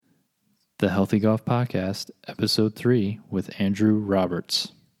The Healthy Golf Podcast, Episode 3 with Andrew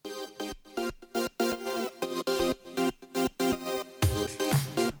Roberts.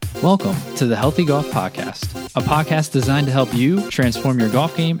 Welcome to the Healthy Golf Podcast, a podcast designed to help you transform your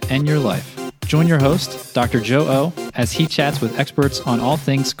golf game and your life. Join your host, Dr. Joe O, as he chats with experts on all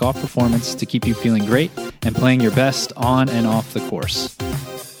things golf performance to keep you feeling great and playing your best on and off the course.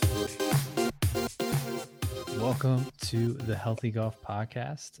 Welcome to the Healthy Golf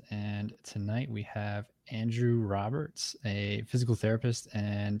Podcast, and tonight we have Andrew Roberts, a physical therapist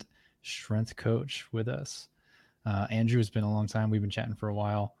and strength coach with us. Andrew, has been a long time. We've been chatting for a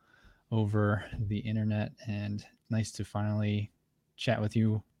while over the internet, and nice to finally chat with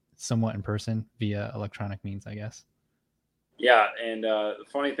you somewhat in person via electronic means, I guess. Yeah, and the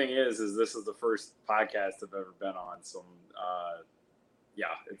funny thing is this is the first podcast I've ever been on, so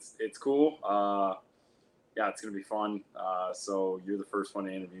it's cool. Yeah, it's going to be fun. So you're the first one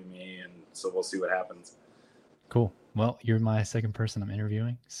to interview me, and so we'll see what happens. Cool. Well, you're my second person I'm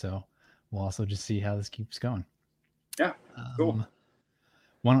interviewing, so we'll also just see how this keeps going. Yeah, cool.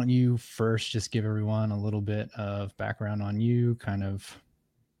 Why don't you first just give everyone a little bit of background on you, kind of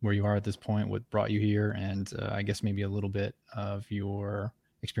where you are at this point, what brought you here, and I guess maybe a little bit of your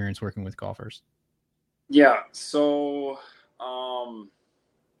experience working with golfers. Yeah, so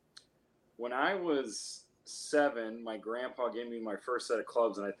when I was 7, my grandpa gave me my first set of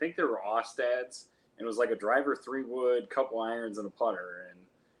clubs, and I think they were Ostads, and it was like a driver 3-wood, couple irons, and a putter.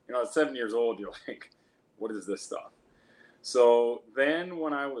 And at 7 years old, you're like, what is this stuff? So then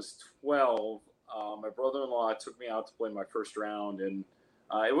when I was 12, my brother-in-law took me out to play my first round, and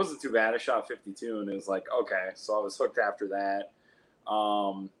it wasn't too bad. I shot 52, and it was like, okay. So I was hooked after that.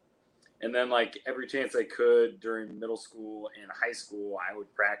 And then, like, every chance I could during middle school and high school, I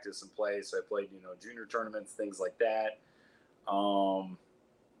would practice and play. So I played, junior tournaments, things like that.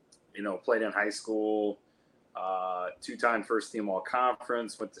 Played in high school, 2-time first team all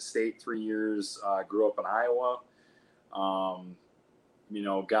conference, went to state 3 years, grew up in Iowa.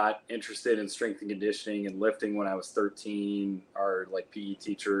 Got interested in strength and conditioning and lifting when I was 13. Our PE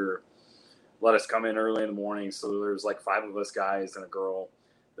teacher let us come in early in the morning. So there was 5 of us guys and a girl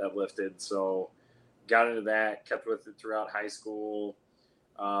that lifted. So got into that, kept with it throughout high school,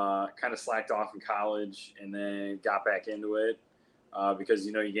 kind of slacked off in college, and then got back into it because,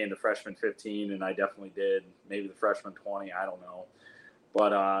 you gained a freshman 15, and I definitely did. Maybe the freshman 20, I don't know.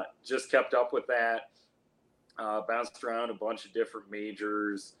 But just kept up with that. Bounced around a bunch of different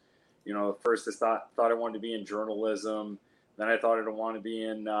majors. First I thought I wanted to be in journalism. Then I thought I'd want to be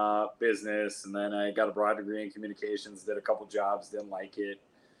in business. And then I got a broad degree in communications, did a couple jobs, didn't like it.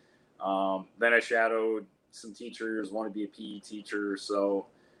 Then I shadowed some teachers, wanted to be a PE teacher. So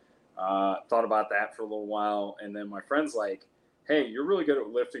thought about that for a little while. And then my friend's like, hey, you're really good at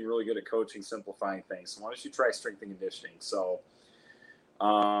lifting, really good at coaching, simplifying things. So why don't you try strength and conditioning? So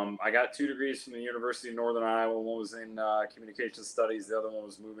I got 2 degrees from the University of Northern Iowa. One was in communication studies. The other one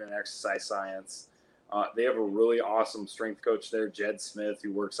was movement and exercise science. They have a really awesome strength coach there, Jed Smith,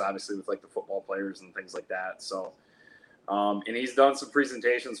 who works obviously with the football players and things like that. So, and he's done some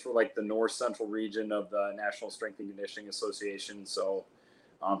presentations for the North Central region of the National Strength and Conditioning Association. So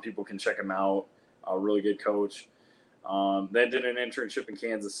people can check him out. A really good coach. Then did an internship in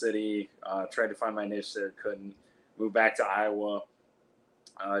Kansas City. Tried to find my niche there, couldn't. Moved back to Iowa.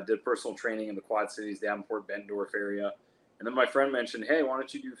 Did personal training in the Quad Cities, Davenport, Bettendorf area. And then my friend mentioned, hey, why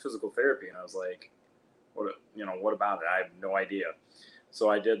don't you do physical therapy? And I was like, what about it? I have no idea. So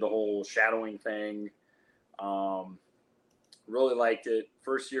I did the whole shadowing thing. Really liked it.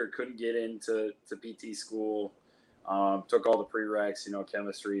 First year, couldn't get into PT school. Took all the prereqs,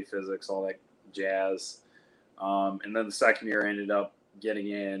 chemistry, physics, all that jazz. And then the second year I ended up getting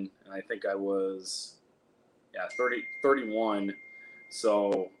in, and I think I was 31.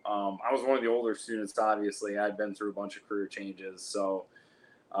 So I was one of the older students, obviously. I'd been through a bunch of career changes. So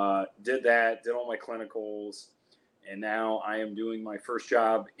did that, did all my clinicals, and now I am doing my first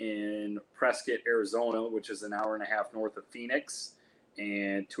job in Prescott, Arizona, which is an hour and a half north of Phoenix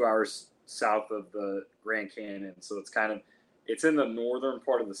and 2 hours south of the Grand Canyon. So it's in the northern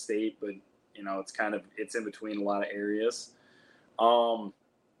part of the state, but, it's in between a lot of areas. And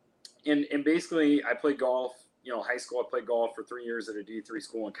basically I played golf. High school, I played golf for 3 years at a D3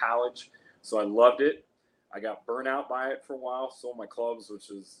 school in college. So I loved it. I got burnt out by it for a while, sold my clubs, which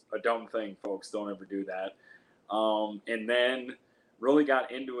is a dumb thing, folks. Don't ever do that. And then really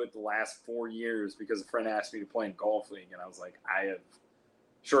got into it the last 4 years because a friend asked me to play in golf league. And I was like,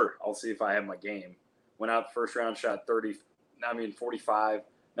 sure, I'll see if I have my game. Went out the first round, shot 45.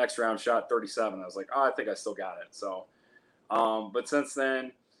 Next round, shot 37. I was like, I think I still got it. So, but since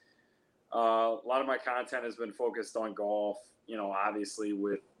then, A lot of my content has been focused on golf. You know, obviously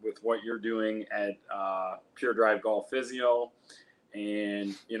with what you're doing at Pure Drive Golf Physio,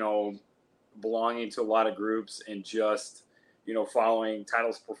 and belonging to a lot of groups and just following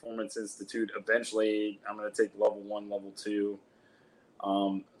Titles Performance Institute. Eventually, I'm going to take level 1, level 2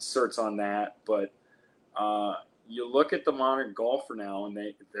 certs on that. But you look at the modern golfer now, and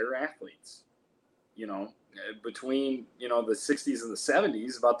they're athletes. Between the 60s and the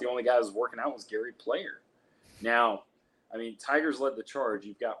 70s, about the only guy who was working out was Gary Player. Now, I mean, Tigers led the charge.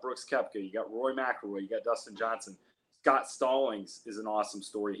 You've got Brooks Koepka, you got Rory McIlroy, you got Dustin Johnson. Scott Stallings is an awesome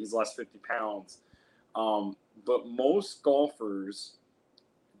story. He's lost 50 pounds. But most golfers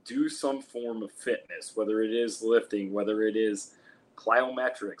do some form of fitness, whether it is lifting, whether it is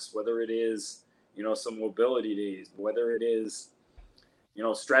plyometrics, whether it is, some mobility days, whether it is,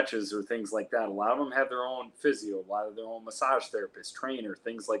 stretches or things like that. A lot of them have their own physio, a lot of their own massage therapist, trainer,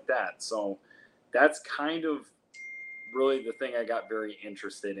 things like that. So that's kind of really the thing I got very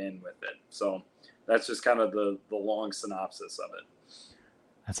interested in with it. So that's just kind of the long synopsis of it.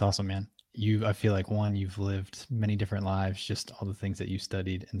 That's awesome, man. I feel like you've lived many different lives, just all the things that you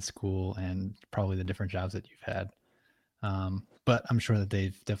studied in school and probably the different jobs that you've had. But I'm sure that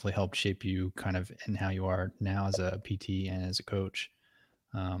they've definitely helped shape you kind of in how you are now as a PT and as a coach,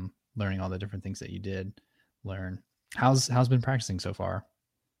 learning all the different things that you did learn. How's been practicing so far?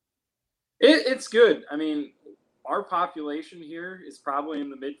 It's good. I mean, our population here is probably in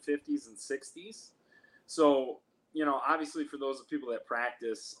the mid 50s and 60s. So, obviously for those people that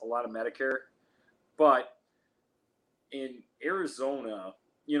practice, a lot of Medicare, but in Arizona,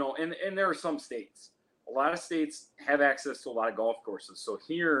 and there are some states, a lot of states have access to a lot of golf courses. So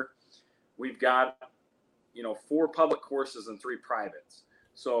here we've got, 4 public courses and 3 privates.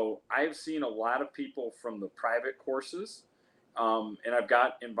 So I've seen a lot of people from the private courses, and I've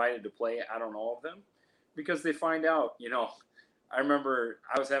got invited to play out on all of them because they find out, I remember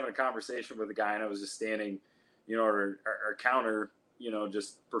I was having a conversation with a guy and I was just standing, at our counter,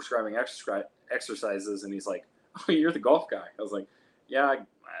 just prescribing exercises. And he's like, "Oh, you're the golf guy." I was like, "Yeah,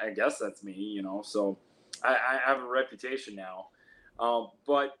 I guess that's me," so I have a reputation now.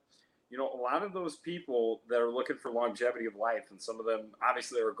 But, a lot of those people that are looking for longevity of life, and some of them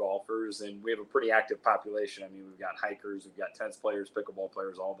obviously are golfers, and we have a pretty active population. I mean, we've got hikers, we've got tennis players, pickleball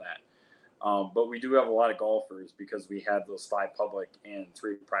players, all that. But we do have a lot of golfers because we have those 5 public and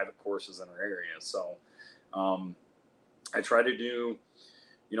 3 private courses in our area. So I try to do,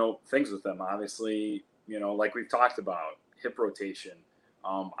 things with them. Obviously, like we've talked about, hip rotation.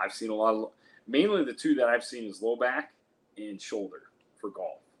 I've seen a lot of, mainly the 2 that I've seen is low back and shoulder for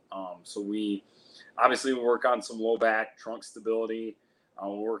golf. So we work on some low back trunk stability.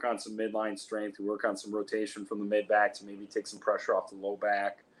 We'll work on some midline strength. We work on some rotation from the mid back to maybe take some pressure off the low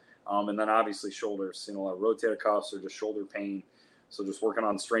back. And then obviously shoulders, a lot of rotator cuffs or just shoulder pain. So just working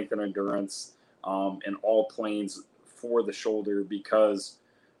on strength and endurance in all planes for the shoulder, because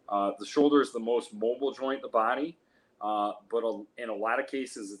the shoulder is the most mobile joint in the body, but in a lot of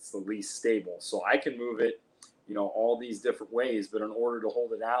cases it's the least stable. So I can move it, all these different ways, but in order to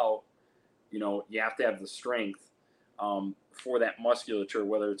hold it out, you have to have the strength for that musculature,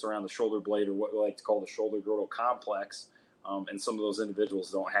 whether it's around the shoulder blade or what we like to call the shoulder girdle complex. And some of those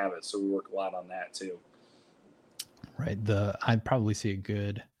individuals don't have it. So we work a lot on that too. Right. I'd probably see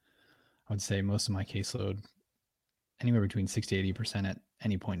I would say most of my caseload, anywhere between 60 to 80% at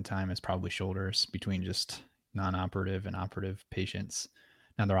any point in time, is probably shoulders, between just non-operative and operative patients.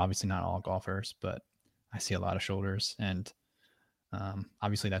 Now, they're obviously not all golfers, but I see a lot of shoulders, and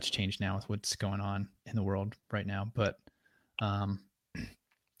obviously that's changed now with what's going on in the world right now. But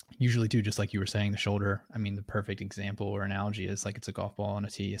usually too, just like you were saying, the shoulder, I mean, the perfect example or analogy is like it's a golf ball on a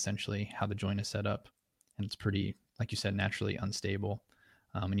tee, essentially, how the joint is set up. And it's pretty, like you said, naturally unstable.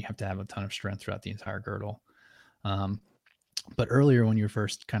 And you have to have a ton of strength throughout the entire girdle. But earlier, when you were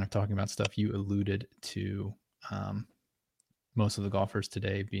first kind of talking about stuff, you alluded to most of the golfers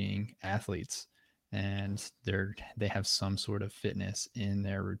today being athletes, and they have some sort of fitness in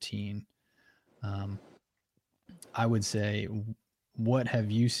their routine. I would say, what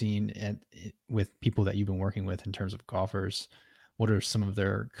have you seen with people that you've been working with in terms of golfers? What are some of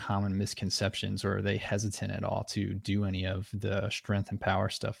their common misconceptions, or are they hesitant at all to do any of the strength and power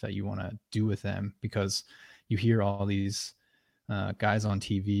stuff that you want to do with them? Because you hear all these guys on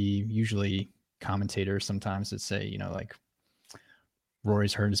TV, usually commentators sometimes, that say, like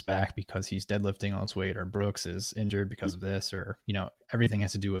Rory's hurt his back because he's deadlifting all his weight, or Brooks is injured because of this, or, everything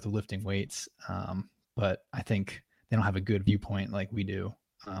has to do with lifting weights. But I think they don't have a good viewpoint like we do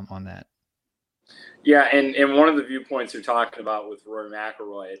on that. Yeah, and one of the viewpoints you're talking about with Rory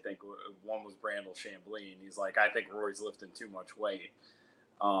McIlroy, I think one was Brandel Chambly, and he's like, I think Rory's lifting too much weight.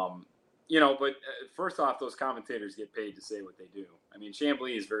 But first off, those commentators get paid to say what they do. I mean,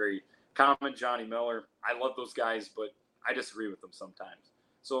 Chambly is very common. Johnny Miller, I love those guys, but I disagree with them sometimes.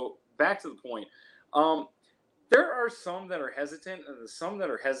 So back to the point. There are some that are hesitant, and the some that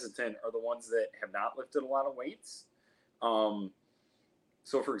are hesitant are the ones that have not lifted a lot of weights.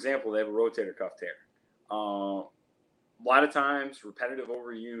 So, for example, they have a rotator cuff tear. A lot of times, repetitive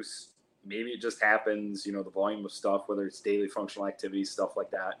overuse, maybe it just happens, the volume of stuff, whether it's daily functional activities, stuff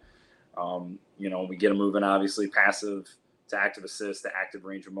like that. We get them moving, obviously, passive to active assist to active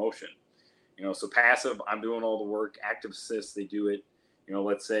range of motion. So passive, I'm doing all the work. Active assist, they do it,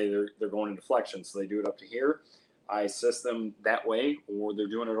 let's say they're going into flexion, so they do it up to here. I assist them that way, or they're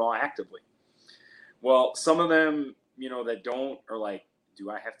doing it all actively. Well, some of them, that don't are like, do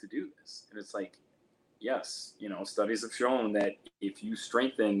I have to do this? And it's like, yes, studies have shown that if you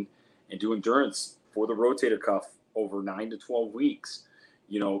strengthen and do endurance for the rotator cuff over 9 to 12 weeks,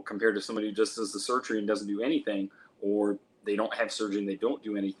 compared to somebody who just does the surgery and doesn't do anything, or they don't have surgery and they don't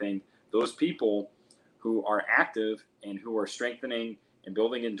do anything, those people who are active and who are strengthening and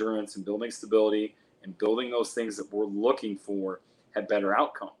building endurance and building stability and building those things that we're looking for have better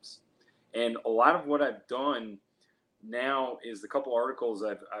outcomes. And a lot of what I've done now is the couple articles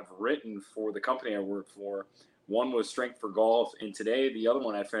I've written for the company I work for. One was Strength for Golf, and today the other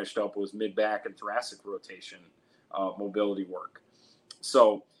one I finished up was mid-back and thoracic rotation mobility work.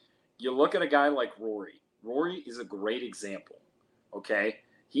 So you look at a guy like Rory. Rory is a great example, okay?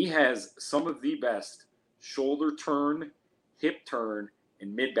 He has some of the best shoulder turn, hip turn,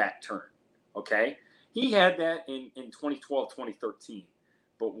 and mid-back turn, okay? He had that in 2012, 2013.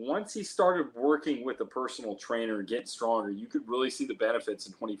 But once he started working with a personal trainer and getting stronger, you could really see the benefits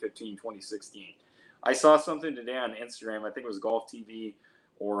in 2015, 2016. I saw something today on Instagram. I think it was Golf TV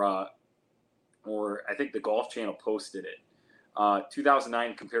or I think the Golf Channel posted it.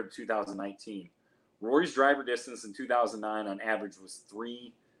 2009 compared to 2019. Rory's driver distance in 2009 on average was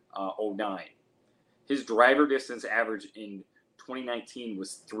 3:09. His driver distance average in 2019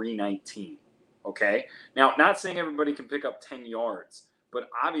 was 3:19. Okay? Now, not saying everybody can pick up 10 yards,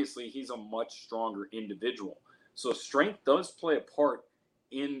 but obviously he's a much stronger individual. So strength does play a part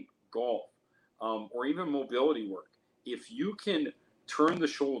in golf or even mobility work. If you can turn the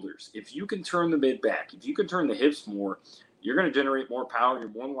shoulders, if you can turn the mid-back, if you can turn the hips more, you're going to generate more power. You're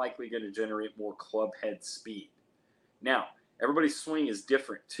more likely going to generate more club head speed. Now, everybody's swing is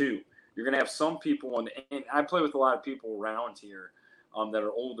different too. You're going to have some people, and I play with a lot of people around here that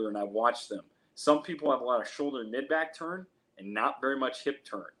are older, and I watch them. Some people have a lot of shoulder and mid-back turn, and not very much hip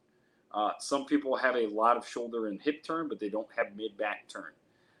turn. Some people have a lot of shoulder and hip turn, but they don't have mid-back turn.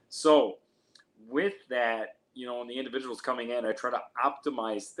 So with that, when the individual's coming in, I try to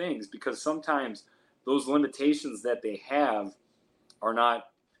optimize things because sometimes those limitations that they have are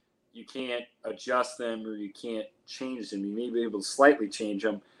not, you can't adjust them or you can't change them. You may be able to slightly change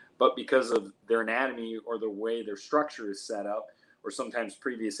them, but because of their anatomy or the way their structure is set up, or sometimes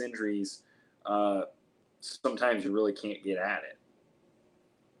previous injuries, sometimes you really can't get at it.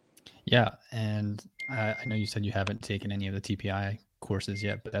 Yeah, and I know you said you haven't taken any of the TPI courses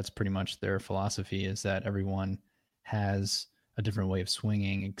yet, but that's pretty much their philosophy, is that everyone has a different way of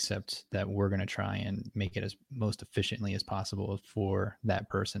swinging, except that we're going to try and make it as most efficiently as possible for that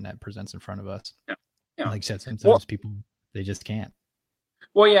person that presents in front of us. Yeah. Like you said, sometimes people, they just can't.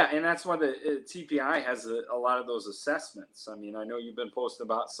 Well, yeah, and that's why the TPI has a lot of those assessments. I mean, I know you've been posting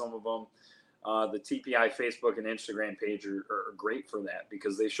about some of them. The TPI Facebook and Instagram page are great for that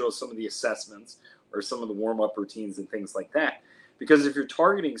because they show some of the assessments or some of the warm-up routines and things like that. Because if you're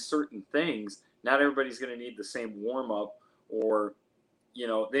targeting certain things, not everybody's going to need the same warm-up or,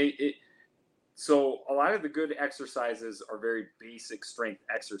 so a lot of the good exercises are very basic strength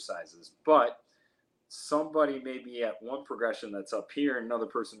exercises, but somebody may be at one progression that's up here, and another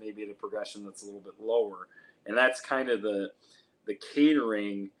person may be at a progression that's a little bit lower. And that's kind of the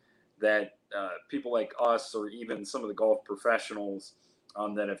catering that people like us or even some of the golf professionals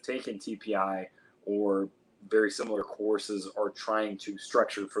that have taken TPI or very similar courses are trying to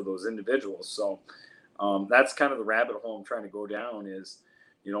structure for those individuals. So that's kind of the rabbit hole I'm trying to go down is,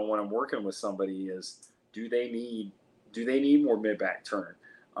 when I'm working with somebody is, do they need more mid-back turn?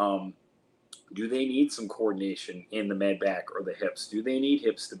 Do they need some coordination in the mid-back or the hips? Do they need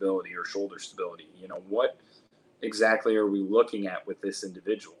hip stability or shoulder stability? What exactly are we looking at with this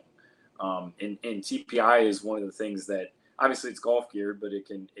individual? And TPI is one of the things that obviously it's golf geared, but it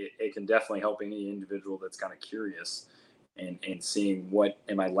can definitely help any individual that's kind of curious and seeing what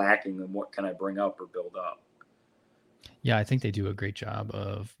am I lacking and what can I bring up or build up. Yeah, I think they do a great job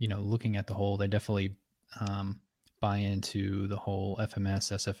of, looking at the whole. They definitely buy into the whole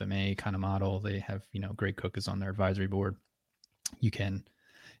FMS, SFMA kind of model. They have, great coaches on their advisory board. You can,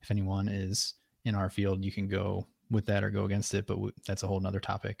 if anyone is in our field, you can go with that or go against it, but that's a whole nother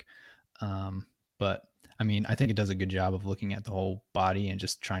topic. But I mean, I think it does a good job of looking at the whole body and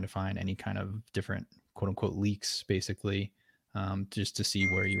just trying to find any kind of different quote unquote leaks, basically, just to see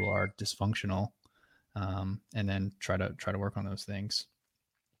where you are dysfunctional, and then try to work on those things.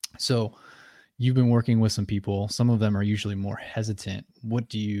 So you've been working with some people. Some of them are usually more hesitant. What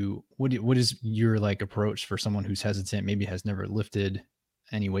is your like approach for someone who's hesitant, maybe has never lifted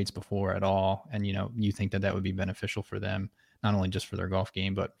any weights before at all, and you think that would be beneficial for them, not only just for their golf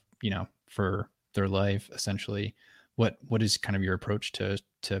game, but for their life essentially? What is kind of your approach to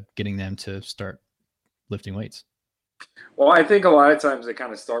getting them to start lifting weights? Well, I think a lot of times they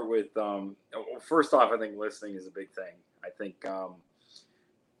kind of start with, first off, I think listening is a big thing. I think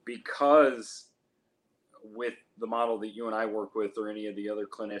because with the model that you and I work with, or any of the other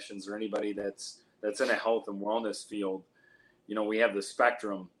clinicians, or anybody that's in a health and wellness field, we have the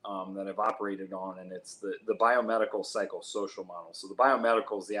spectrum that I've operated on, and it's the biomedical psychosocial model. So the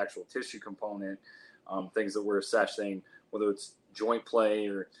biomedical is the actual tissue component, things that we're assessing, whether it's joint play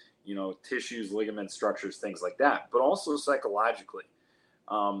or tissues, ligaments, structures, things like that. But also psychologically,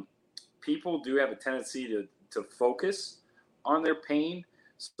 people do have a tendency to focus on their pain.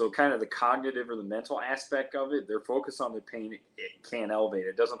 So kind of the cognitive or the mental aspect of it, their focus on their pain, it can elevate.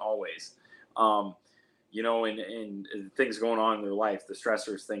 It doesn't always, and things going on in their life, the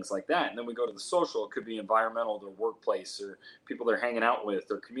stressors, things like that. And then we go to the social. It could be environmental, their workplace, or people they're hanging out with,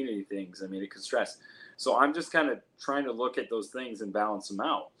 or community things. I mean, it could stress. So I'm just kind of trying to look at those things and balance them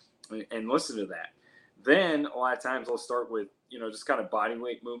out and listen to that. Then a lot of times I'll start with, just kind of body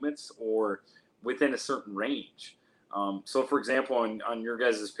weight movements or within a certain range. So for example, on your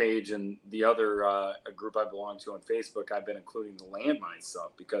guys' page and the other group I belong to on Facebook, I've been including the landmine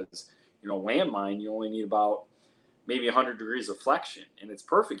stuff because, landmine, you only need about maybe 100 degrees of flexion, and it's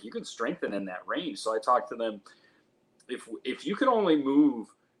perfect. You can strengthen in that range. So I talk to them, if you can only move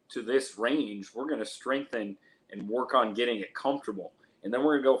to this range, we're going to strengthen and work on getting it comfortable. And then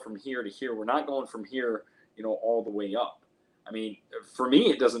we're going to go from here to here. We're not going from here, all the way up. I mean, for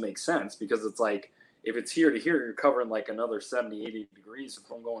me, it doesn't make sense because it's like, if it's here to here, you're covering like another 70, 80 degrees.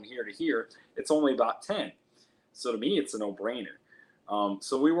 If I'm going here to here, it's only about 10. So to me, it's a no-brainer.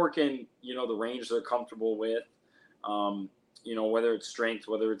 So we work in, the range they're comfortable with, whether it's strength,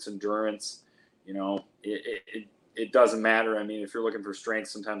 whether it's endurance, it doesn't matter. I mean, if you're looking for strength,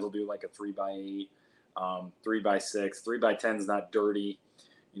 sometimes I'll do like a 3x8, 3x6, 3x10 is not dirty,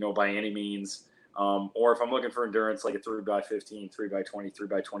 by any means. Or if I'm looking for endurance, like a 3x15, 3x20,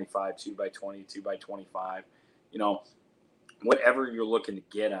 3x25, 2x20, 2x25, whatever you're looking to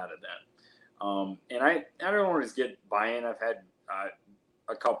get out of that. And I don't always get buy-in. I've had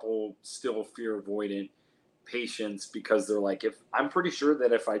a couple still fear avoidant patients because they're like, if I'm pretty sure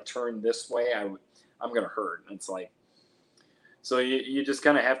that if I turn this way, I'm going to hurt. And it's like, so you just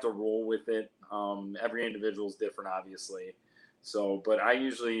kind of have to roll with it. Every individual is different, obviously. So, but I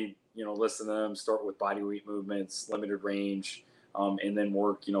usually, listen to them, start with body weight movements, limited range, and then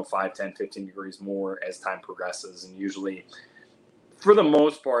work, 5, 10, 15 degrees more as time progresses. And usually, for the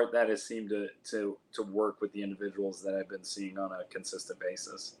most part, that has seemed to work with the individuals that I've been seeing on a consistent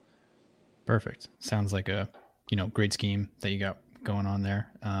basis. Perfect. Sounds like a, great scheme that you got going on there.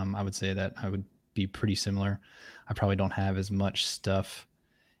 I would say that I would be pretty similar. I probably don't have as much stuff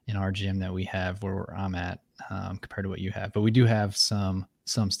in our gym that we have where I'm at, compared to what you have, but we do have some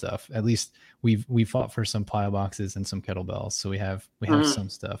stuff. At least we fought for some plyo boxes and some kettlebells. So we have some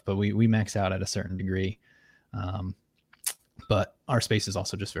stuff, but we max out at a certain degree. But our space is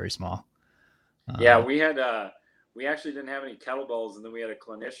also just very small. Yeah, we actually didn't have any kettlebells, and then we had a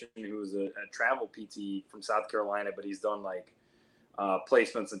clinician who was a travel PT from South Carolina, but he's done like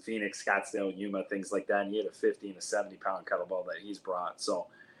placements in Phoenix, Scottsdale, Yuma, things like that. And he had a 50 and a 70-pound kettlebell that he's brought. So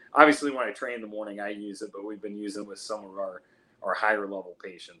obviously when I train in the morning, I use it, but we've been using it with some of our higher level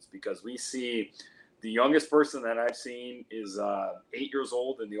patients because we see the youngest person that I've seen is 8 years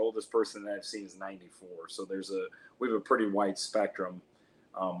old, and the oldest person that I've seen is 94. So we have a pretty wide spectrum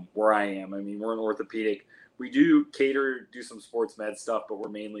where I am. I mean, we're an orthopedic. We do do some sports med stuff, but we're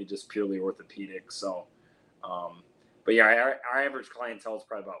mainly just purely orthopedic. So, but yeah, our average clientele is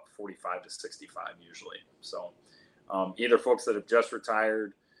probably about 45 to 65 usually. So either folks that have just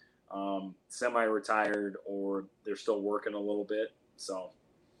retired, semi-retired, or they're still working a little bit. So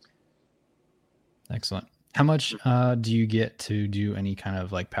excellent. How much do you get to do any kind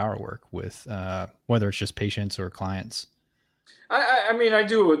of like power work with, whether it's just patients or clients? I mean, I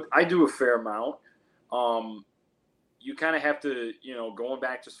do a fair amount. Um, you kind of have to, going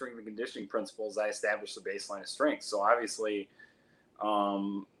back to strength and conditioning principles, I established the baseline of strength. So obviously,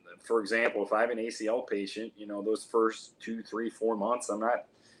 um, for example, if I have an ACL patient, those first 2, 3, 4 months, I'm not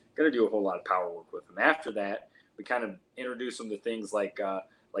going to do a whole lot of power work with them. After that, we kind of introduce them to things like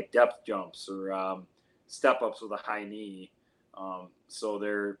depth jumps or step ups with a high knee. So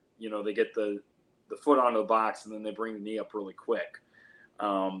they get the foot onto the box and then they bring the knee up really quick.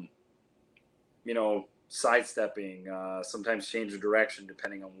 Um, Sidestepping, sometimes change of direction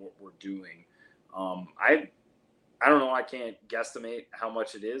depending on what we're doing. I don't know. I can't guesstimate how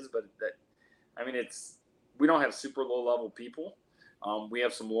much it is, but we don't have super low level people. We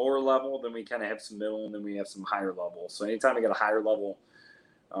have some lower level, then we kind of have some middle, and then we have some higher level. So anytime I get a higher level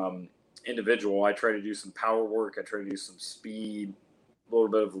individual, I try to do some power work. I try to do some speed, a little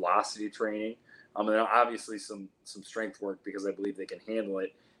bit of velocity training, and then obviously some strength work because I believe they can handle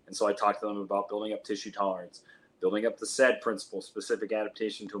it. And so I talk to them about building up tissue tolerance, building up the SAID principle, specific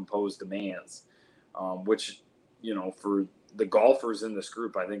adaptation to impose demands, which, for the golfers in this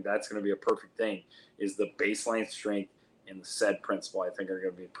group, I think that's going to be a perfect thing, is the baseline strength and the SAID principle, I think are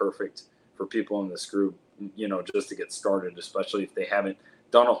going to be perfect for people in this group, just to get started, especially if they haven't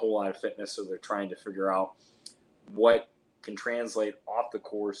done a whole lot of fitness. So they're trying to figure out what can translate off the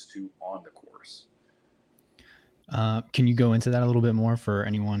course to on the course. Can you go into that a little bit more for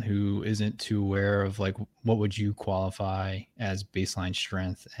anyone who isn't too aware of like what would you qualify as baseline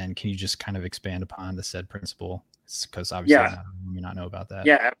strength, and can you just kind of expand upon the SAID principle? Because obviously you may not know about that.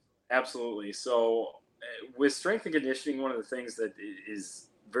 Yeah, absolutely. So with strength and conditioning, one of the things that is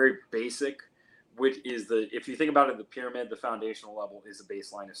very basic, which is if you think about it, the pyramid, the foundational level is a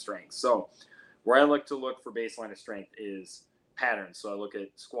baseline of strength. So where I look for baseline of strength is patterns. So I look at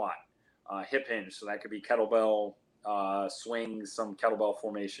squat, hip hinge. So that could be kettlebell swings, some kettlebell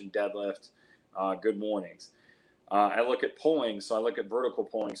formation, deadlift, good mornings. I look at pulling. So I look at vertical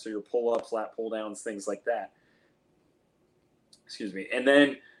pulling. So your pull ups, lat pull downs, things like that. Excuse me. And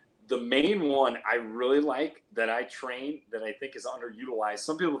then the main one I really like that I train that I think is underutilized.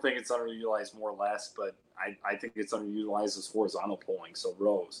 Some people think it's underutilized more or less, but I think it's underutilized as horizontal pulling. So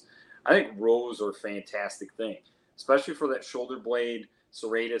rows. I think rows are a fantastic thing, especially for that shoulder blade,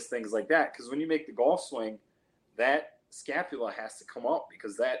 serratus, things like that. Because when you make the golf swing, that scapula has to come up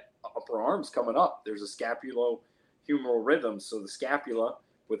because that upper arm's coming up. There's a scapulohumeral rhythm. So the scapula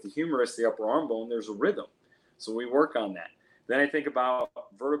with the humerus, the upper arm bone, there's a rhythm. So we work on that. Then I think about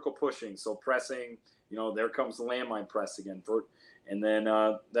vertical pushing. So pressing, there comes the landmine press again. And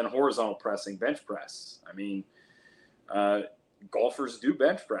then horizontal pressing, bench press. I mean, golfers do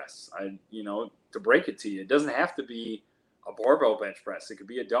bench press. To break it to you, it doesn't have to be a barbell bench press. It could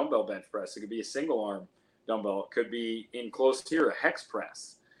be a dumbbell bench press. It could be a single arm dumbbell. It could be in close here, a hex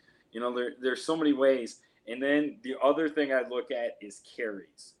press. There's so many ways. And then the other thing I look at is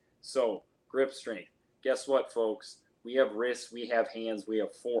carries. So grip strength. Guess what, folks? We have wrists, we have hands, we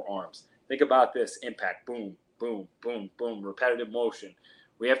have forearms. Think about this: impact, boom, boom, boom, boom, repetitive motion.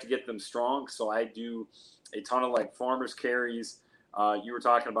 We have to get them strong. So I do a ton of like farmers carries. You were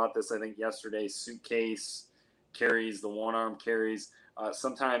talking about this, I think, yesterday. Suitcase carries, the one arm carries.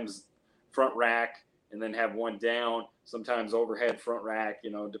 Sometimes front rack and then have one down. Sometimes overhead front rack.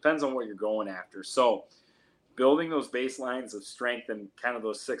 Depends on what you're going after. So building those baselines of strength and kind of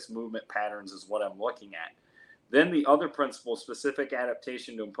those 6 movement patterns is what I'm looking at. Then the other principle, specific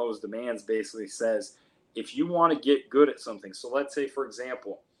adaptation to impose demands, basically says if you want to get good at something, so let's say, for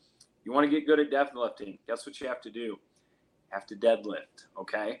example, you want to get good at deadlifting, guess what you have to do? You have to deadlift,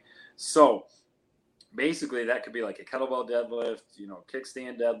 okay? So basically that could be like a kettlebell deadlift,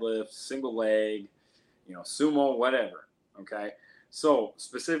 kickstand deadlift, single leg, sumo, whatever, okay? So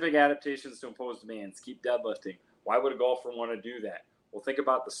specific adaptations to impose demands, keep deadlifting. Why would a golfer want to do that? Well, think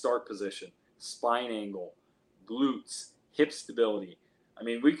about the start position, spine angle, glutes, hip stability. I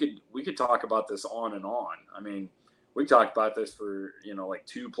mean, we could talk about this on and on. I mean, we talked about this for, like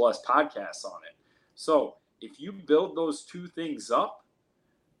 2+ podcasts on it. So if you build those 2 things up,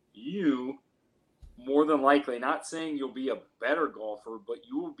 you more than likely, not saying you'll be a better golfer, but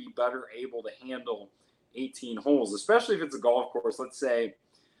you will be better able to handle 18 holes, especially if it's a golf course, let's say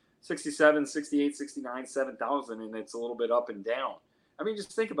 67, 68, 69, 7,000, and it's a little bit up and down. I mean,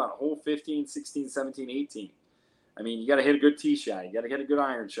 just think about it, hole 15, 16, 17, 18. I mean, you got to hit a good tee shot. You got to hit a good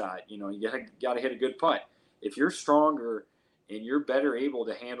iron shot. You got to hit a good putt. If you're stronger and you're better able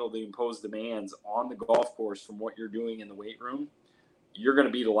to handle the imposed demands on the golf course from what you're doing in the weight room, you're going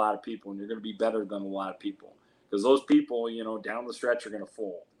to beat a lot of people and you're going to be better than a lot of people, because those people, down the stretch are going to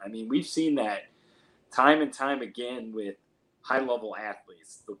fold. I mean, we've seen that time and time again with high level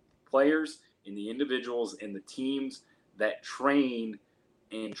athletes, the players and the individuals and the teams that train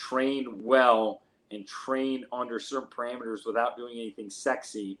and train well and train under certain parameters without doing anything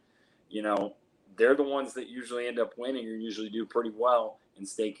sexy. They're the ones that usually end up winning or usually do pretty well and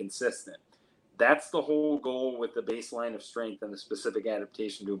stay consistent. That's the whole goal with the baseline of strength and the specific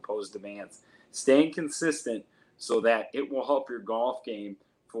adaptation to impose demands. Staying consistent so that it will help your golf game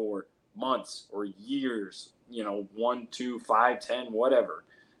for months or years, 1, 2, 5, 10, whatever.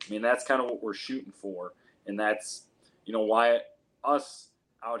 I mean, that's kind of what we're shooting for. And that's, why us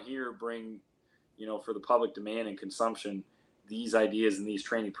out here bring, for the public demand and consumption, these ideas and these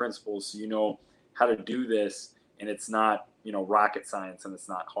training principles, so you know how to do this. And it's not, rocket science, and it's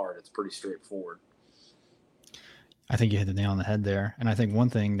not hard. It's pretty straightforward. I think you hit the nail on the head there. And I think one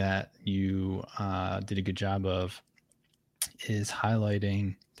thing that you did a good job of is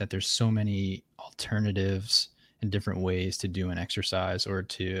highlighting that there's so many alternatives and different ways to do an exercise or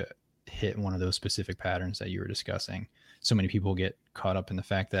to hit one of those specific patterns that you were discussing. So many people get caught up in the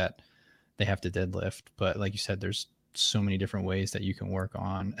fact that they have to deadlift, but like you said, there's so many different ways that you can work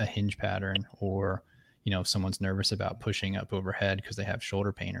on a hinge pattern, or if someone's nervous about pushing up overhead because they have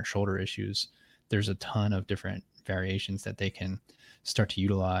shoulder pain or shoulder issues, there's a ton of different variations that they can start to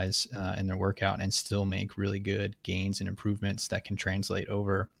utilize in their workout and still make really good gains and improvements that can translate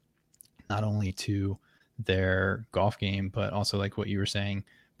over not only to their golf game, but also, like what you were saying,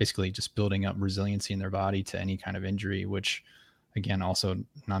 basically just building up resiliency in their body to any kind of injury, which again also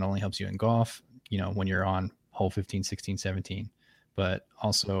not only helps you in golf, when you're on hole 15, 16, 17, but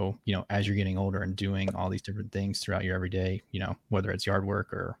also, as you're getting older and doing all these different things throughout your everyday, whether it's yard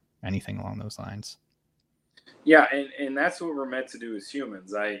work or anything along those lines. Yeah. And that's what we're meant to do as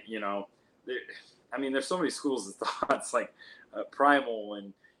humans. There's so many schools of thoughts like primal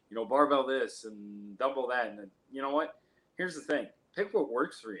and, barbell this and dumbbell that. And then, you know what? Here's the thing. Pick what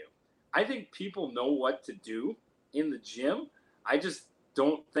works for you. I think people know what to do in the gym. I just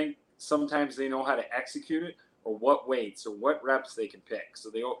don't think sometimes they know how to execute it, or what weights or what reps they can pick.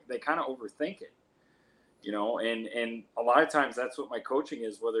 So they kind of overthink it, and a lot of times that's what my coaching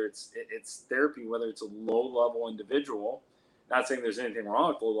is, whether it's therapy, whether it's a low level individual, not saying there's anything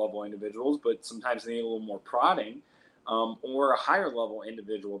wrong with low level individuals, but sometimes they need a little more prodding, or a higher level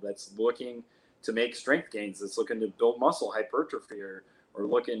individual that's looking to make strength gains, that's looking to build muscle hypertrophy, or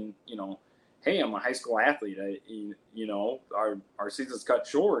looking, hey, I'm a high school athlete. Our season's cut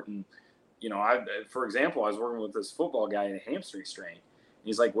short. And, for example, I was working with this football guy in a hamstring strain.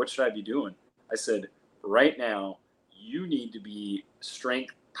 He's like, what should I be doing? I said, right now, you need to be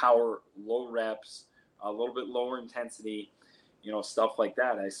strength, power, low reps, a little bit lower intensity, stuff like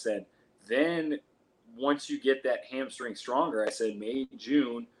that. I said, then once you get that hamstring stronger, I said, May,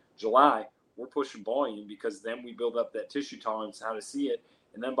 June, July, we're pushing volume, because then we build up that tissue tolerance, how to see it.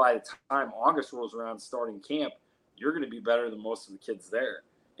 And then by the time August rolls around, starting camp, you're going to be better than most of the kids there.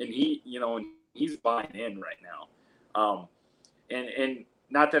 And he's buying in right now. And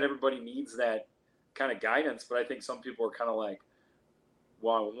not that everybody needs that kind of guidance, but I think some people are kind of like,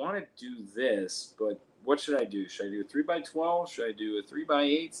 well, I want to do this, but what should I do? Should I do a 3x12? Should I do a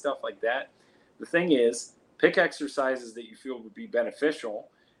 3x8? Stuff like that. The thing is, pick exercises that you feel would be beneficial.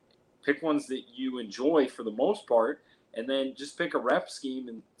 Pick ones that you enjoy for the most part, and then just pick a rep scheme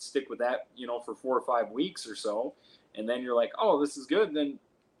and stick with that, for 4 or 5 weeks or so. And then you're like, oh, this is good. And then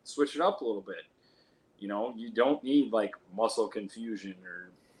switch it up a little bit. You don't need like muscle confusion or,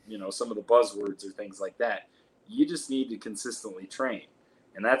 some of the buzzwords or things like that. You just need to consistently train.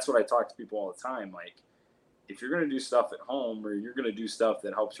 And that's what I talk to people all the time. Like, if you're going to do stuff at home, or you're going to do stuff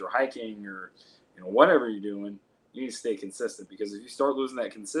that helps your hiking, or, whatever you're doing, you need to stay consistent, because if you start losing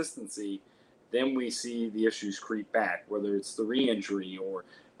that consistency, then we see the issues creep back, whether it's the re-injury, or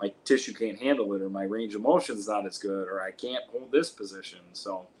my tissue can't handle it, or my range of motion is not as good, or I can't hold this position.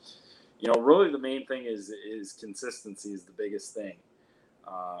 So, really the main thing is consistency is the biggest thing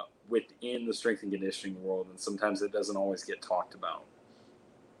within the strength and conditioning world. And sometimes it doesn't always get talked about.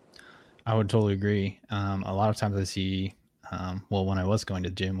 I would totally agree. A lot of times I see, when I was going to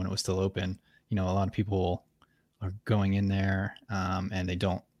the gym, when it was still open, a lot of people are going in there and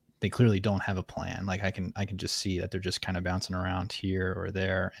they clearly don't have a plan. Like I can just see that they're just kind of bouncing around here or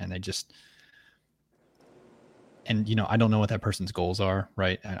there, and I don't know what that person's goals are,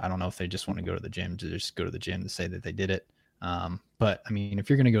 right? I don't know if they just want to go to the gym to say that they did it. But I mean, if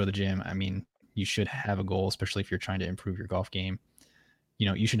you're going to go to the gym, I mean, you should have a goal, especially if you're trying to improve your golf game.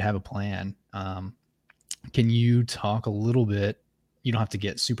 You should have a plan. Can you talk a little bit you don't have to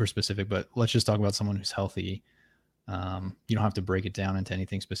get super specific, but let's just talk about someone who's healthy. You don't have to break it down into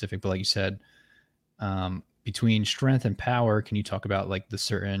anything specific, but like you said, between strength and power, can you talk about like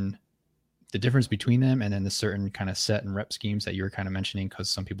the difference between them, and then the certain kind of set and rep schemes that you were kind of mentioning? Because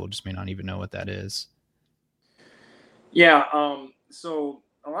some people just may not even know what that is. Yeah. So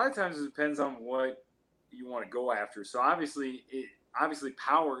a lot of times it depends on what you want to go after. So obviously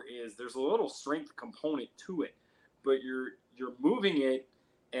power is, there's a little strength component to it, but you're moving it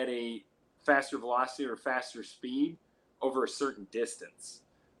at a faster velocity or faster speed over a certain distance.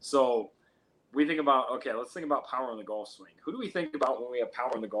 So let's think about power in the golf swing. Who do we think about when we have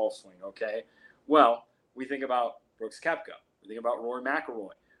power in the golf swing? Okay. Well, we think about Brooks Koepka. We think about Rory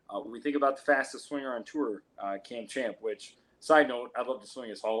McIlroy. We think about the fastest swinger on tour, Cam Champ, which, side note, I'd love to swing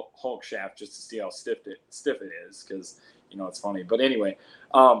his Hulk shaft just to see how stiff it is, because, it's funny. But anyway,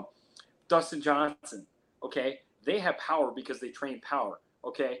 Dustin Johnson, okay, they have power because they train power,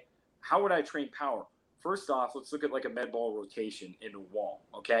 okay? How would I train power? First off, let's look at like a med ball rotation in a wall,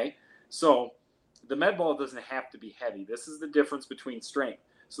 okay? So the med ball doesn't have to be heavy. This is the difference between strength.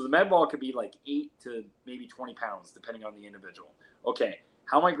 So the med ball could be like 8 to maybe 20 pounds, depending on the individual. Okay,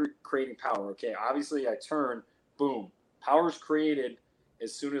 how am I creating power? Okay, obviously I turn, boom. Power is created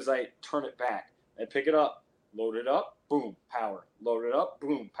as soon as I turn it back. I pick it up, load it up, boom, power. Load it up,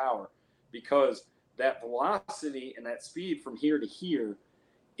 boom, power. Because that velocity and that speed from here to here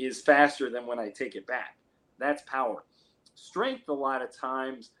is faster than when I take it back. That's power. Strength, a lot of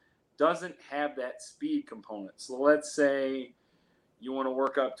times, doesn't have that speed component. So let's say you want to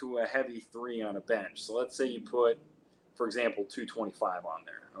work up to a heavy 3 on a bench. So let's say you put, for example, 225 on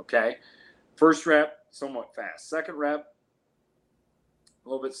there, okay? First rep, somewhat fast. Second rep, a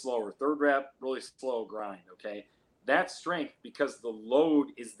little bit slower. Third rep, really slow grind, okay? That's strength because the load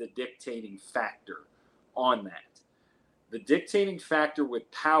is the dictating factor on that. The dictating factor with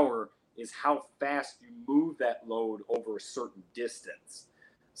power is how fast you move that load over a certain distance.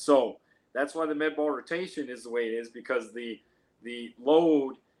 So that's why the med ball rotation is the way it is, because the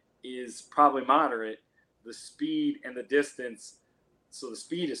load is probably moderate, the speed and the distance. So the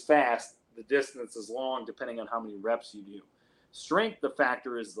speed is fast, the distance is long, depending on how many reps you do. Strength, the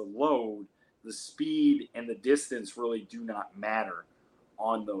factor is the load. The speed and the distance really do not matter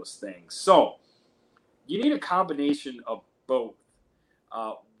on those things. So you need a combination of both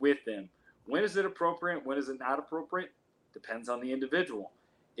with them. When is it appropriate? When is it not appropriate? Depends on the individual.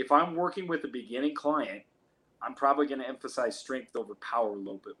 If I'm working with a beginning client, I'm probably going to emphasize strength over power a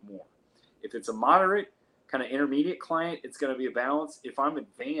little bit more. If it's a moderate, kind of intermediate client, it's going to be a balance. If I'm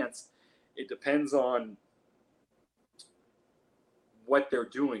advanced, it depends on what they're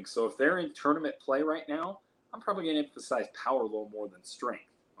doing. So if they're in tournament play right now, I'm probably going to emphasize power a little more than strength,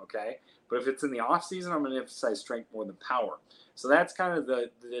 okay? But if it's in the off season, I'm going to emphasize strength more than power. So that's kind of the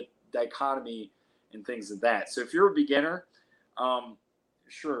dichotomy and things of that. So if you're a beginner,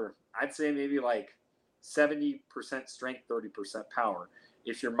 sure, I'd say maybe like 70% strength, 30% power.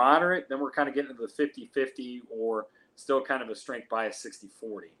 If you're moderate, then we're kind of getting into the 50-50 or still kind of a strength bias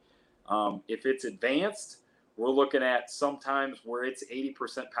 60-40. If it's advanced, we're looking at sometimes where it's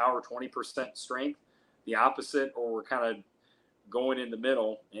 80% power, 20% strength, the opposite, or we're kind of going in the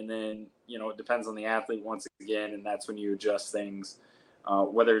middle. And then, it depends on the athlete once again, and that's when you adjust things,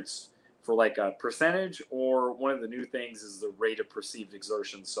 whether it's for like a percentage, or one of the new things is the rate of perceived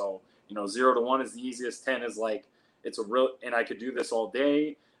exertion. So, 0 to 1 is the easiest. 10 is like, it's a real, and I could do this all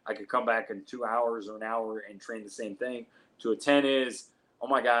day. I could come back in 2 hours or an hour and train the same thing. To a 10 is, oh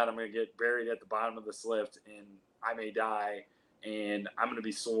my God, I'm going to get buried at the bottom of this lift and I may die, and I'm going to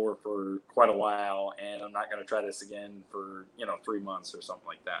be sore for quite a while, and I'm not going to try this again for, 3 months or something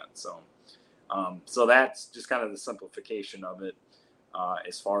like that. So, so that's just kind of the simplification of it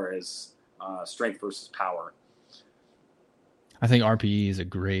as far as strength versus power. I think RPE is a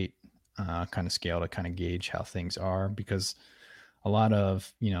great kind of scale to kind of gauge how things are, because a lot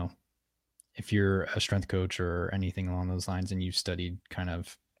of, if you're a strength coach or anything along those lines and you've studied kind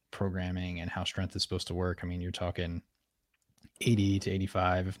of programming and how strength is supposed to work, I mean, you're talking 80 to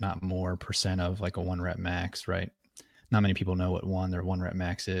 85, if not more, percent of like a 1 rep max, right? Not many people know what their 1 rep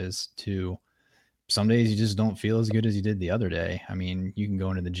max is. 2, some days you just don't feel as good as you did the other day. I mean, you can go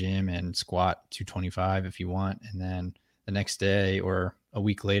into the gym and squat 225 if you want, and then the next day or a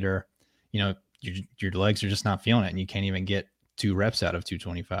week later, your legs are just not feeling it, and you can't even get 2 reps out of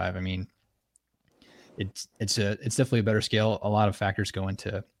 225. I mean, it's definitely a better scale. A lot of factors go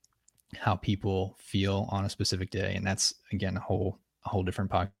into how people feel on a specific day, and that's, again, a whole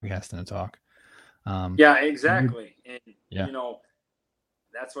different podcast and a talk. Yeah, exactly. And yeah,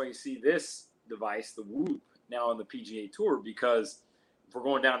 that's why you see this device, the Whoop, now on the PGA Tour, because if we're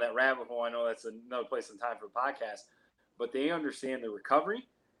going down that rabbit hole, I know that's another place and time for a podcast, but they understand the recovery,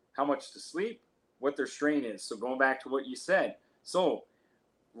 how much to sleep, what their strain is. So going back to what you said, so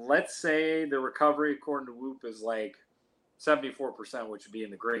let's say the recovery according to Whoop is like 74%, which would be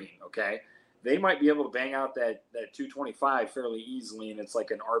in the green. Okay, they might be able to bang out that 225 fairly easily, and it's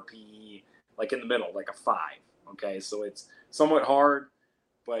like an RPE, like in the middle, like a 5. Okay, so it's somewhat hard,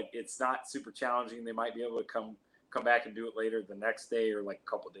 but it's not super challenging. They might be able to come back and do it later the next day or like a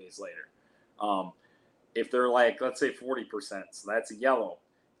couple days later. If they're like, let's say 40%, so that's a yellow.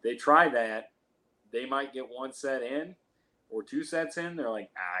 They try that, they might get 1 set in or 2 sets in. They're like,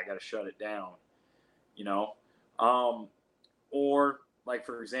 I got to shut it down, you know? Or like,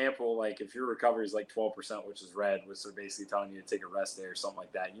 for example, like if your recovery is like 12%, which is red, which they're basically telling you to take a rest day or something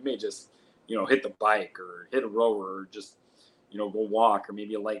like that, you may just, hit the bike or hit a rower or just, go walk or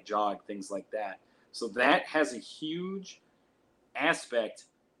maybe a light jog, things like that. So that has a huge aspect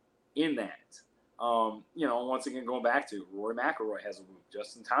in that. Once again, going back to Rory McIlroy has a Whoop,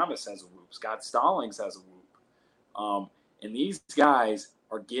 Justin Thomas has a Whoop, Scott Stallings has a Whoop. And these guys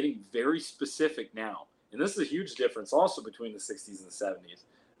are getting very specific now. And this is a huge difference also between the 60s and the 70s.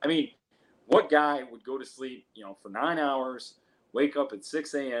 I mean, what guy would go to sleep, for 9 hours, wake up at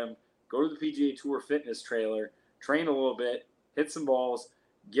 6 a.m., go to the PGA Tour fitness trailer, train a little bit, hit some balls,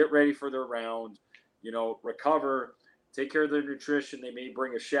 get ready for their round, recover, take care of their nutrition. They may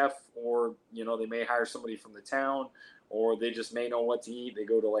bring a chef or, they may hire somebody from the town, or they just may know what to eat. They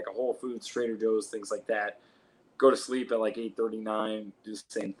go to like a Whole Foods, Trader Joe's, things like that. Go to sleep at like 8:39, do the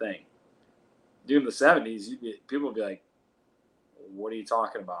same thing. During the 70s, people would be like, what are you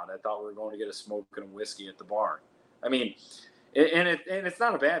talking about? I thought we were going to get a smoke and a whiskey at the bar. I mean, and it's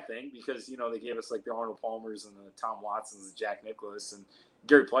not a bad thing because, they gave us like the Arnold Palmers and the Tom Watsons and Jack Nicklaus, and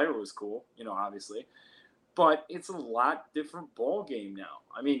Gary Player was cool, obviously. But it's a lot different ball game now.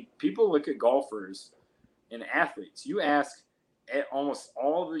 I mean, people look at golfers and athletes. You ask almost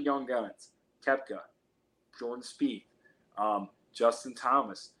all the young guns, Koepka, Jordan Spieth, Justin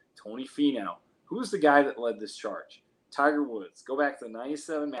Thomas, Tony Finau. Who's the guy that led this charge? Tiger Woods. Go back to the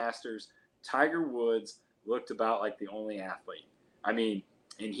 97 Masters. Tiger Woods looked about like the only athlete. I mean,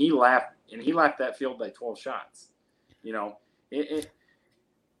 and he left that field by 12 shots.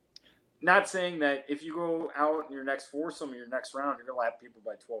 Not saying that if you go out in your next foursome or your next round, you're going to lap people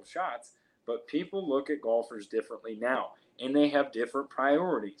by 12 shots, but people look at golfers differently now, and they have different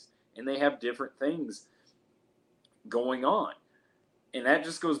priorities, and they have different things going on. And that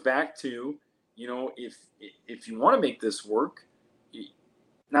just goes back to, if you want to make this work,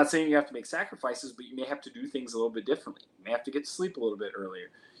 not saying you have to make sacrifices, but you may have to do things a little bit differently. You may have to get to sleep a little bit earlier.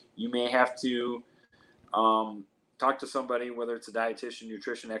 You may have to talk to somebody, whether it's a dietitian,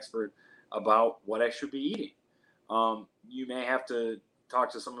 nutrition expert, about what I should be eating. You may have to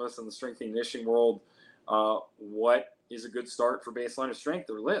talk to some of us in the strength and conditioning world. What is a good start for baseline of strength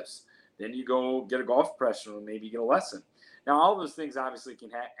or lifts? Then you go get a golf professional, maybe get a lesson. Now, all those things obviously can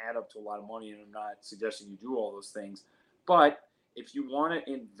add up to a lot of money, and I'm not suggesting you do all those things. But if you want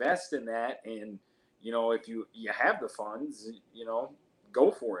to invest in that, and if you have the funds,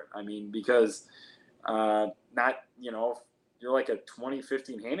 go for it. I mean, because if you're like a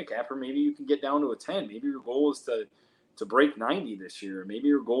 20-15 handicapper, maybe you can get down to a 10. Maybe your goal is to break 90 this year. Maybe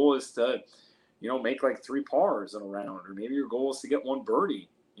your goal is to make like 3 pars in a round, or maybe your goal is to get 1 birdie.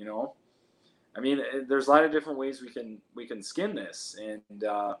 I mean, there's a lot of different ways we can skin this, and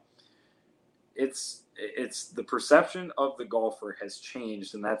it's the perception of the golfer has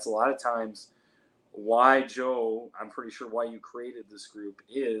changed, and that's a lot of times why, Joe, I'm pretty sure why you created this group,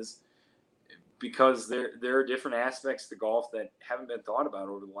 is because there are different aspects to golf that haven't been thought about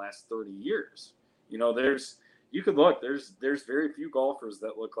over the last 30 years. There's very few golfers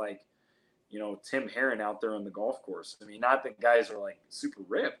that look like Tim Herron out there on the golf course. I mean, not that guys are like super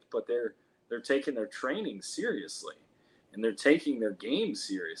ripped, but they're taking their training seriously, and they're taking their game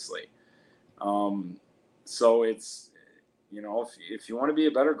seriously. So it's, if you want to be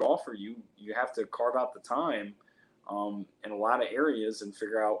a better golfer, you have to carve out the time in a lot of areas and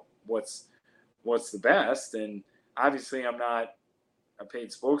figure out what's the best. And obviously I'm not a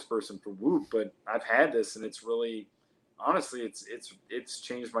paid spokesperson for Whoop, but I've had this, and it's really, honestly, it's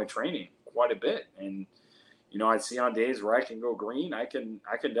changed my training quite a bit. And I see on days where I can go green, I can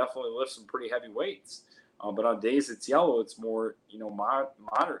definitely lift some pretty heavy weights. But on days it's yellow, it's more,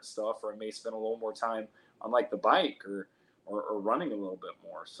 moderate stuff, or I may spend a little more time on like the bike or running a little bit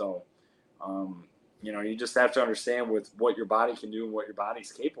more. So, you just have to understand with what your body can do and what your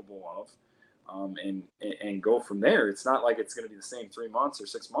body's capable of, and go from there. It's not like it's going to be the same 3 months or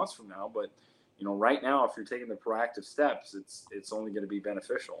 6 months from now, but, right now, if you're taking the proactive steps, it's only going to be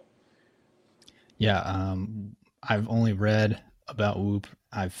beneficial. Yeah. I've only read about Whoop.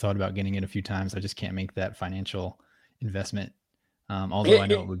 I've thought about getting it a few times. I just can't make that financial investment. Although I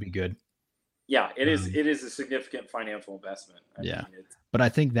know it would be good. Yeah, it is. It is a significant financial investment. I Yeah. mean, But I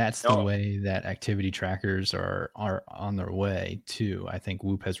think that's the way that activity trackers are on their way too. I think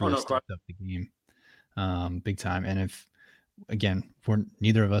Whoop has really stepped up the game big time. And if, again,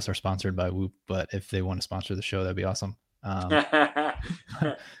 neither of us are sponsored by Whoop, but if they want to sponsor the show, that'd be awesome. I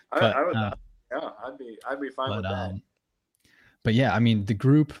would, yeah, I'd be fine with that. But yeah, I mean, the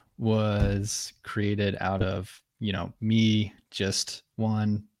group was created out of, me just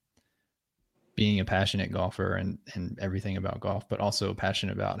being a passionate golfer and everything about golf, but also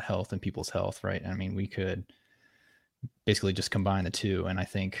passionate about health and people's health, right? I mean, we could basically just combine the two. And I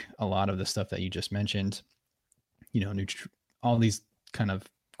think a lot of the stuff that you just mentioned, all these kind of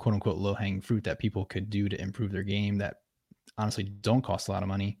quote unquote low hanging fruit that people could do to improve their game that honestly don't cost a lot of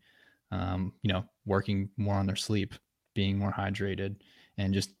money, working more on their sleep, being more hydrated,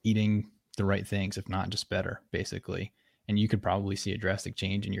 and just eating the right things, if not just better, basically. And you could probably see a drastic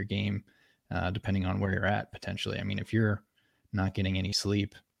change in your game depending on where you're at potentially. I mean, if you're not getting any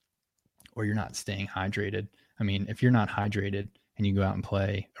sleep or you're not staying hydrated, I mean, if you're not hydrated and you go out and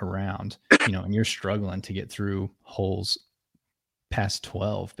play around, and you're struggling to get through holes past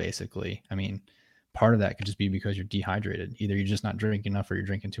 12, basically, I mean, part of that could just be because you're dehydrated. Either you're just not drinking enough or you're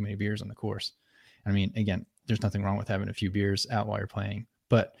drinking too many beers on the course. I mean, again, there's nothing wrong with having a few beers out while you're playing,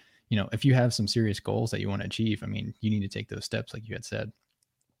 but if you have some serious goals that you want to achieve, I mean, you need to take those steps like you had said.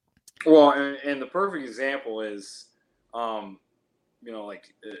 Well, and the perfect example is, I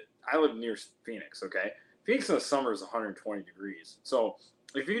live near Phoenix, okay? Phoenix in the summer is 120 degrees. So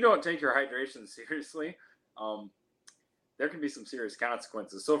if you don't take your hydration seriously, there can be some serious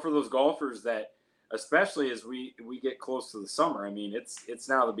consequences. So for those golfers that, especially as we get close to the summer, I mean, it's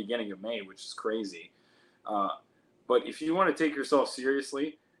now the beginning of May, which is crazy. But if you want to take yourself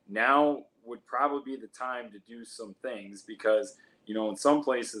seriously, now would probably be the time to do some things because – in some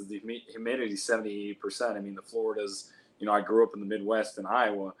places the humidity is 78%. I mean, the Floridas, I grew up in the Midwest in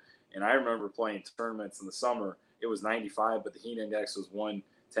Iowa, and I remember playing tournaments in the summer. It was 95, but the heat index was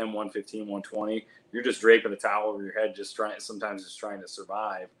 110, 115, 120. You're just draping a towel over your head, sometimes just trying to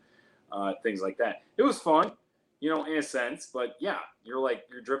survive, things like that. It was fun, in a sense, but yeah, you're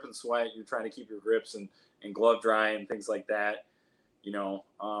dripping sweat. You're trying to keep your grips and glove dry and things like that,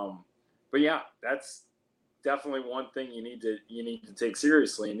 but yeah, that's definitely one thing you need to take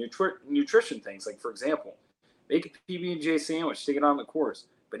seriously. And nutrition things, like for example, make a PB&J sandwich, take it on the course,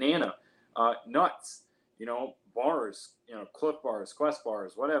 banana, nuts, bars, Cliff bars, Quest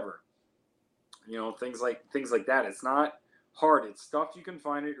bars, whatever, things like that. It's not hard. It's stuff you can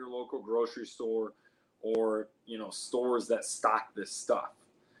find at your local grocery store or stores that stock this stuff.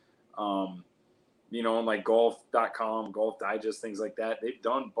 Like golf.com, Golf Digest, things like that. They've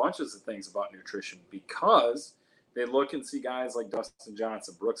done bunches of things about nutrition because they look and see guys like Dustin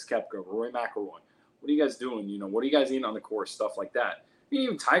Johnson, Brooks Koepka, Rory McIlroy. What are you guys doing? What are you guys eating on the course? Stuff like that. I mean,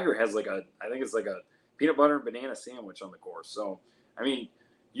 even Tiger has I think it's like a peanut butter and banana sandwich on the course. So, I mean,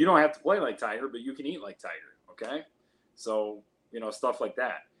 you don't have to play like Tiger, but you can eat like Tiger. Okay. So, stuff like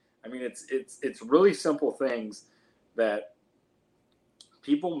that. I mean, it's really simple things that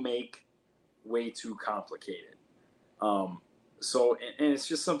people make way too complicated. So and it's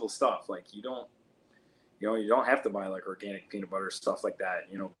just simple stuff. Like you don't have to buy like organic peanut butter, stuff like that.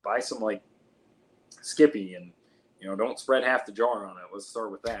 Buy some like Skippy and don't spread half the jar on it. Let's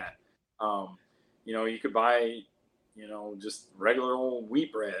start with that. You could buy just regular old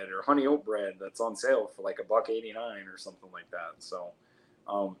wheat bread or honey oat bread that's on sale for like $1.89 or something like that. So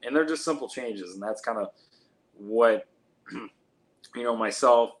and they're just simple changes, and that's kind of what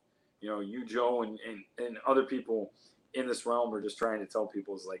myself, you, Joe, and other people in this realm are just trying to tell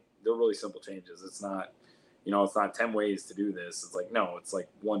people is like they're really simple changes. It's not, it's not 10 ways to do this. It's like, no, it's like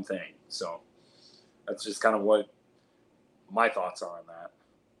one thing. So that's just kind of what my thoughts are on that.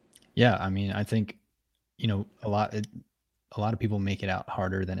 Yeah, I mean, I think a lot of people make it out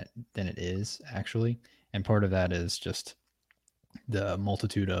harder than it is actually, and part of that is just the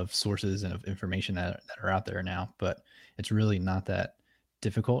multitude of sources and of information that are out there now. But it's really not that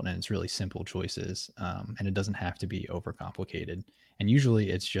difficult, and it's really simple choices, and it doesn't have to be overcomplicated. And usually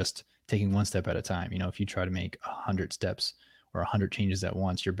it's just taking one step at a time. If you try to make 100 steps or 100 changes at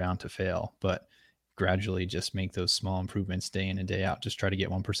once, you're bound to fail. But gradually just make those small improvements day in and day out. Just try to get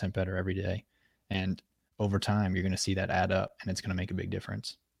 1% better every day, and over time you're going to see that add up, and it's going to make a big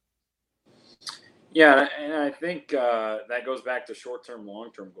difference. Yeah, and I think that goes back to short-term,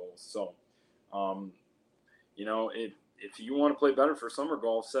 long-term goals. So You know, if you want to play better for summer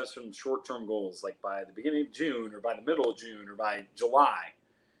golf, set some short-term goals, like by the beginning of June or by the middle of June or by July.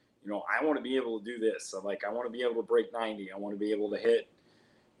 You know, I want to be able to do this. So, like, I want to be able to break 90. I want to be able to hit,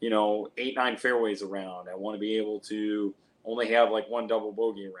 8-9 fairways around. I want to be able to only have like one double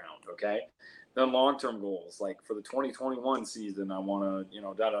bogey around. Okay. Then long-term goals, like for the 2021 season, I want to,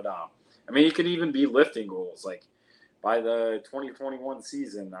 da-da-da. I mean, it could even be lifting goals. Like by the 2021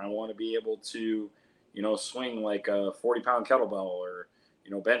 season, I want to be able to, swing like a 40-pound kettlebell or,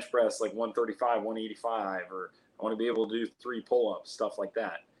 bench press like 135, 185, or I want to be able to do 3 pull-ups, stuff like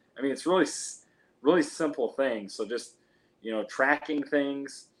that. I mean, it's really, really simple things. So just, tracking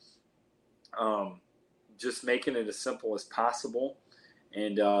things, just making it as simple as possible.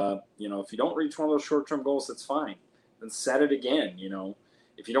 And, if you don't reach one of those short-term goals, that's fine. Then set it again,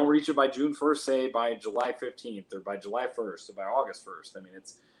 If you don't reach it by June 1st, say by July 15th or by July 1st or by August 1st.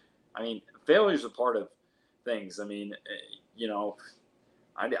 I mean, failure is a part of things. I mean,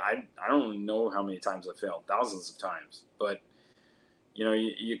 I don't even know how many times I failed, thousands of times. But,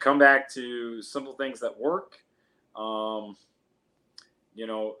 you come back to simple things that work,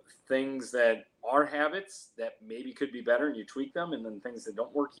 things that are habits that maybe could be better and you tweak them, and then things that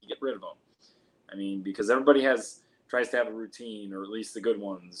don't work, you get rid of them. I mean, because everybody tries to have a routine, or at least the good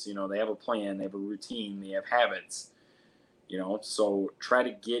ones, they have a plan, they have a routine, they have habits, so try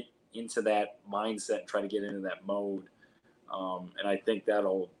to get into that mindset and try to get into that mode. And I think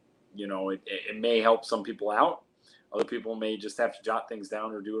that'll, it may help some people out. Other people may just have to jot things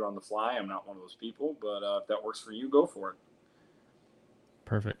down or do it on the fly. I'm not one of those people, but if that works for you, go for it.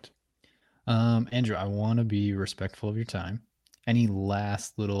 Perfect. Andrew, I want to be respectful of your time. Any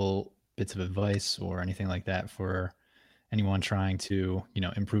last little bits of advice or anything like that for anyone trying to,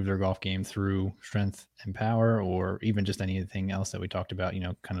 improve their golf game through strength and power, or even just anything else that we talked about,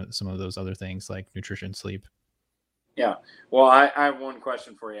 kind of some of those other things like nutrition, sleep? Yeah. Well, I have one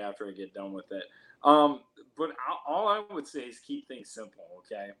question for you after I get done with it. But all I would say is keep things simple.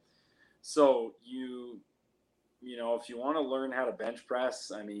 Okay. So if you want to learn how to bench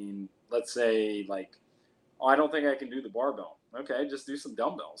press, I mean, let's say like, I don't think I can do the barbell. Okay, just do some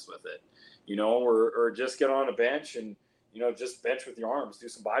dumbbells with it, or just get on a bench and, just bench with your arms, do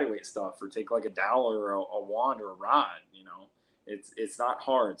some body weight stuff, or take like a dowel or a wand or a rod, it's not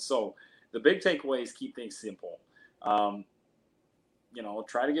hard. So the big takeaway is keep things simple.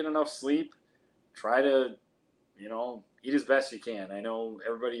 Try to get enough sleep, try to, eat as best you can. I know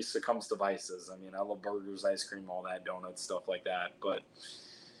everybody succumbs to vices. I mean, I love burgers, ice cream, all that, donuts, stuff like that. But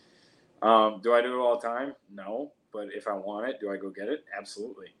do I do it all the time? No. But if I want it, do I go get it?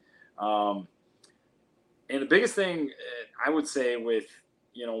 Absolutely. And the biggest thing I would say with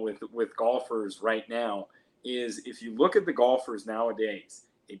golfers right now is if you look at the golfers nowadays,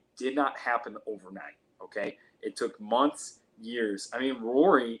 it did not happen overnight. Okay. It took months, years. I mean,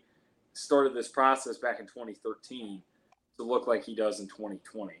 Rory started this process back in 2013 to look like he does in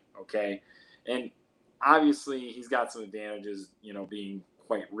 2020. Okay. And obviously he's got some advantages, being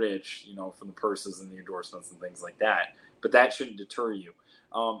quite rich, from the purses and the endorsements and things like that. But that shouldn't deter you.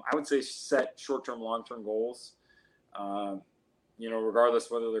 I would say set short-term, long-term goals, regardless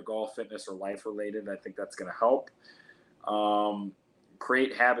whether they're golf, fitness, or life-related. I think that's going to help.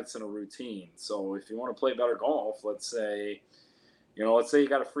 Create habits and a routine. So if you want to play better golf, let's say you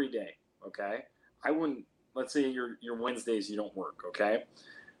got a free day, okay? Let's say your Wednesdays you don't work, okay?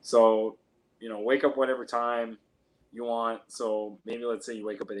 So, wake up whatever time you want. So maybe let's say you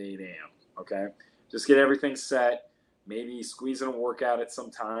wake up at 8 a.m., okay? Just get everything set, maybe squeeze in a workout at some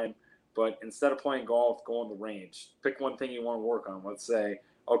time, but instead of playing golf, go on the range. Pick one thing you want to work on. Let's say,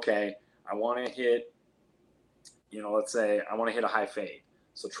 okay, I want to hit, let's say I want to hit a high fade.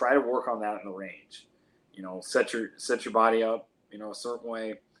 So try to work on that in the range. Set your body up, a certain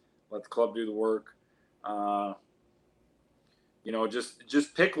way. Let the club do the work.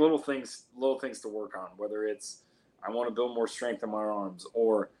 Just pick little things to work on, whether it's I want to build more strength in my arms,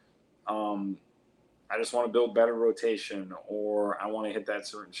 or I just want to build better rotation, or I want to hit that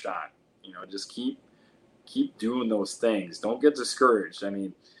certain shot. Just keep doing those things. Don't get discouraged. I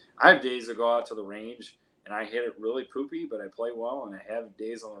mean, I have days that go out to the range and I hit it really poopy, but I play well, and I have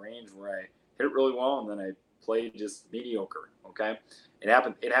days on the range where I hit it really well and then I play just mediocre. Okay, it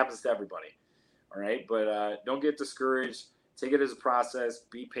happens to everybody. All right, but don't get discouraged. Take it as a process.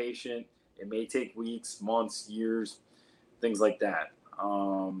 Be patient. It may take weeks, months, years, things like that.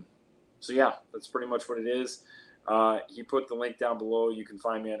 So yeah, that's pretty much what it is. He put the link down below. You can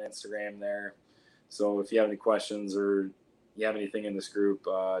find me on Instagram there. So if you have any questions or you have anything in this group,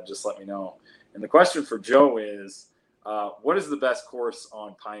 just let me know. And the question for Joe is, What is the best course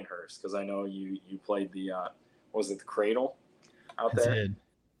on Pinehurst? Because I know you played the was it the Cradle out I there? did.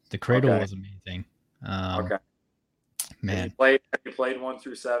 The Cradle Okay. was amazing. Um, Okay. man, Have you played 1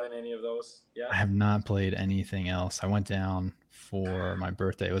 through 7? Any of those? Yeah. I have not played anything else. I went down for my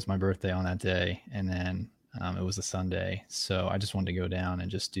birthday. It was my birthday on that day, and then it was a Sunday, so I just wanted to go down and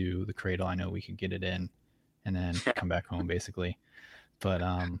just do the Cradle. I know we could get it in, and then come back home basically. But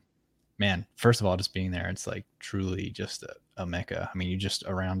man, first of all, just being there, it's like truly just a mecca. I mean, you just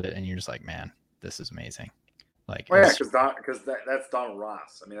around it, and you're just like, man, this is amazing. Like, Well, yeah, it's because that's Donald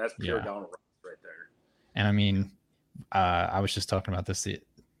Ross. I mean, that's pure yeah. Donald Ross right there. And I mean, I was just talking about this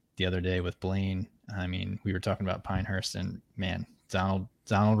the other day with Blaine. I mean, we were talking about Pinehurst, and man, Donald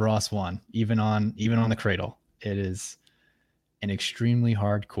Ross won even on the Cradle. It is an extremely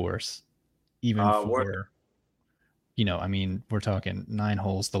hard course, even What? for I mean, we're talking 9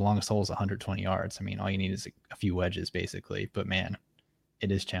 holes. The longest hole is 120 yards. I mean, all you need is a few wedges, basically. But man,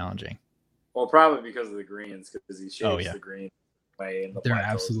 it is challenging. Well, probably because of the greens, because he Oh shapes yeah, the green way in the they're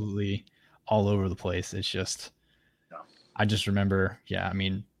plateaus. absolutely all over the place. It's just, No. I just remember, yeah. I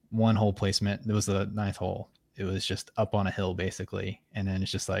mean, one hole placement. It was the 9th hole. It was just up on a hill, basically, and then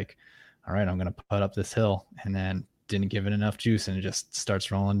it's just like, all right, I'm gonna put up this hill, and then didn't give it enough juice, and it just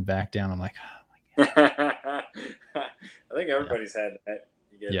starts rolling back down. I'm like, I think everybody's had that.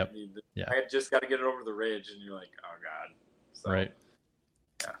 Yep. Yeah. I just got to get it over the ridge, and you're like, oh god. So, right.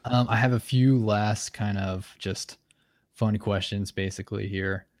 Yeah. I have a few last kind of just fun questions, basically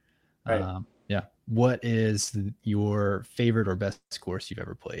here. Right. Yeah. What is your favorite or best course you've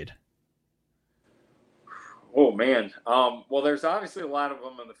ever played? Oh man. Well, there's obviously a lot of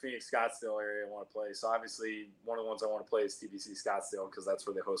them in the Phoenix Scottsdale area I want to play. So obviously, one of the ones I want to play is TPC Scottsdale because that's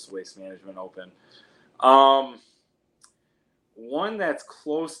where they host the Waste Management Open. One that's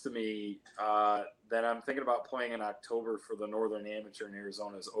close to me that I'm thinking about playing in October for the Northern Amateur in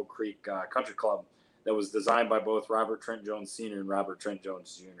Arizona is Oak Creek Country Club, that was designed by both Robert Trent Jones Sr. and Robert Trent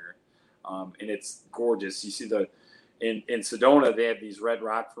Jones Jr. And it's gorgeous. You see in Sedona they have these red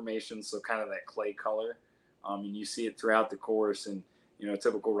rock formations, so kind of that clay color. And you see it throughout the course, and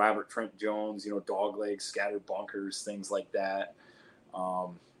typical Robert Trent Jones, dog legs, scattered bunkers, things like that.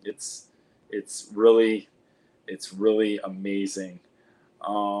 It's really amazing.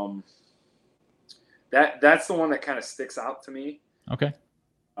 That's the one that kind of sticks out to me. Okay.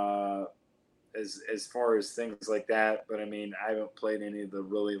 As far as things like that, but I mean, I haven't played any of the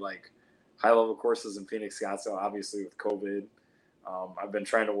really like high level courses in Phoenix Scottsdale, obviously with COVID. I've been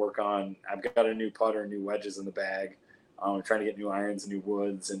trying to work on. I've got a new putter, new wedges in the bag. I'm trying to get new irons, new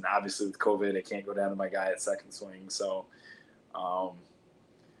woods, and obviously with COVID, I can't go down to my guy at second swing. So,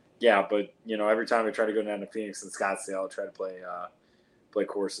 yeah, but every time I try to go down to Phoenix and Scottsdale, I try to play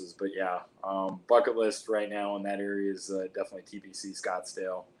courses. But yeah, bucket list right now in that area is definitely TPC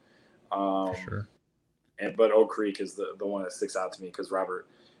Scottsdale. Sure. But Oak Creek is the one that sticks out to me because Robert,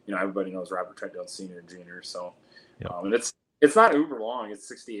 everybody knows Robert Trent Jones Sr. and Jr. So, yep. And it's not uber long. It's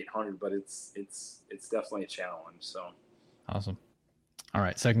 6,800, but it's definitely a challenge. So awesome. All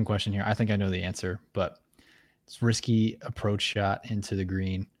right, second question here. I think I know the answer, but it's risky approach shot into the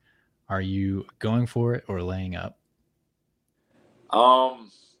green. Are you going for it or laying up?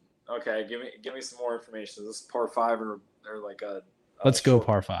 Okay, give me some more information. Is this par 5 or like a Let's go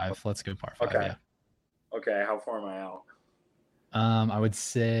par 5. Let's go par 5. Okay. Yeah. Okay, how far am I out? I would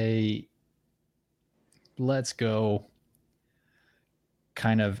say let's go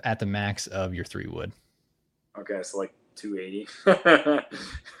kind of at the max of your 3-wood. Okay, so like 280.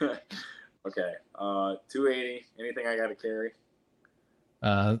 Okay, 280. Anything I got to carry?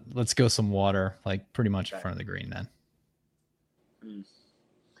 Let's go some water, like pretty much in front of the green then.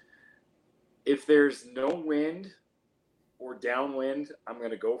 If there's no wind or downwind, I'm going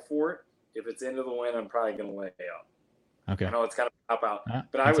to go for it. If it's into the wind, I'm probably going to lay up. Okay. I know it's kind of a cop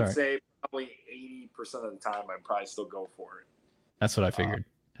out, but I would say probably 80% of the time I'd probably still go for it. That's what I figured.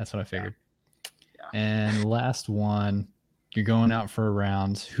 Yeah. And last one, you're going out for a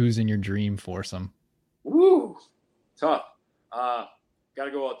round. Who's in your dream foursome? Woo, tough. Got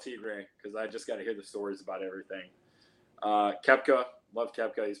to go out Tigre because I just got to hear the stories about everything. Koepka, love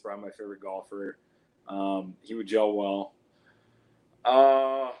Koepka. He's probably my favorite golfer. He would gel well.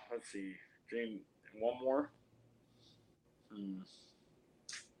 Let's see. Dream. One more.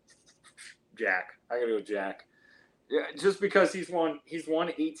 Jack. I gotta go Jack. Yeah, just because he's won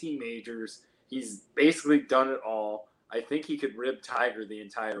 18 majors. He's basically done it all. I think he could rib Tiger the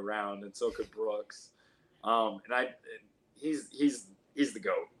entire round, and so could Brooks. He's the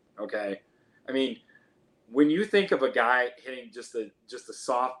GOAT. Okay, I mean, when you think of a guy hitting just a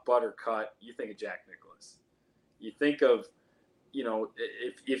soft butter cut, you think of Jack Nicklaus. You think of,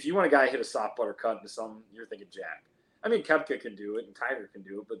 if you want a guy to hit a soft butter cut into something, you're thinking Jack. I mean, Koepka can do it and Tiger can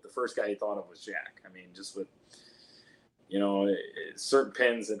do it, but the first guy he thought of was Jack. I mean, just with, certain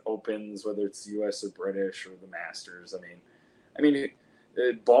pins and opens, whether it's U.S. or British or the Masters. I mean,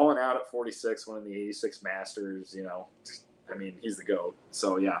 balling out at 46, winning the 86 Masters, he's the GOAT.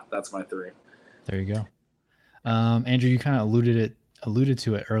 So yeah, that's my 3. There you go. Andrew, you kind of alluded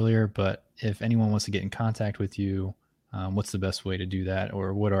to it earlier, but if anyone wants to get in contact with you, what's the best way to do that?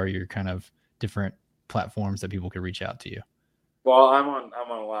 Or what are your kind of different platforms that people could reach out to you? Well, I'm on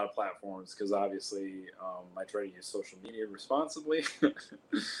a lot of platforms because obviously I try to use social media responsibly.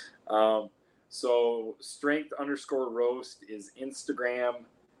 So strength_roast is Instagram,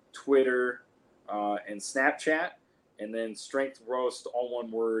 Twitter, and Snapchat. And then Strength Roast, all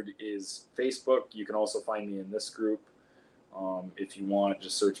one word, is Facebook. You can also find me in this group. If you want,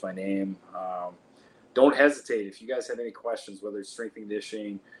 just search my name. Don't hesitate. If you guys have any questions, whether it's strength and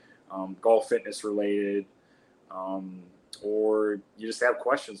conditioning, golf fitness related, or you just have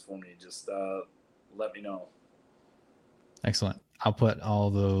questions for me, just let me know. Excellent. I'll put all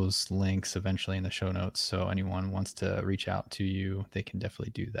those links eventually in the show notes. So anyone wants to reach out to you, they can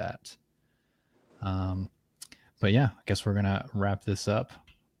definitely do that. But yeah, I guess we're going to wrap this up.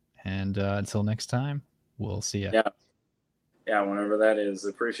 And until next time, we'll see you. Yeah, whenever that is.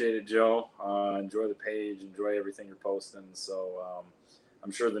 Appreciate it, Joe. Enjoy the page. Enjoy everything you're posting. So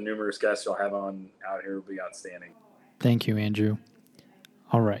I'm sure the numerous guests you'll have on out here will be outstanding. Thank you, Andrew.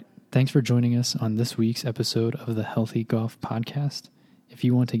 All right. Thanks for joining us on this week's episode of the Healthy Golf Podcast. If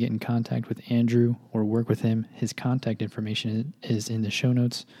you want to get in contact with Andrew or work with him, his contact information is in the show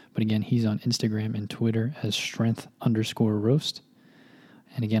notes. But again, he's on Instagram and Twitter as strength_roast.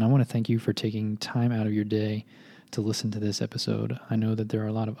 And again, I want to thank you for taking time out of your day to listen to this episode. I know that there are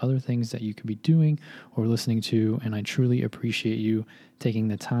a lot of other things that you could be doing or listening to, and I truly appreciate you taking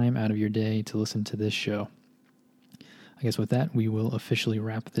the time out of your day to listen to this show. I guess with that, we will officially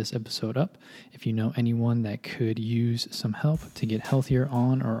wrap this episode up. If you know anyone that could use some help to get healthier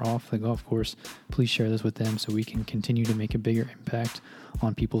on or off the golf course, please share this with them so we can continue to make a bigger impact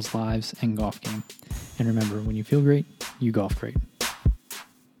on people's lives and golf game. And remember, when you feel great, you golf great.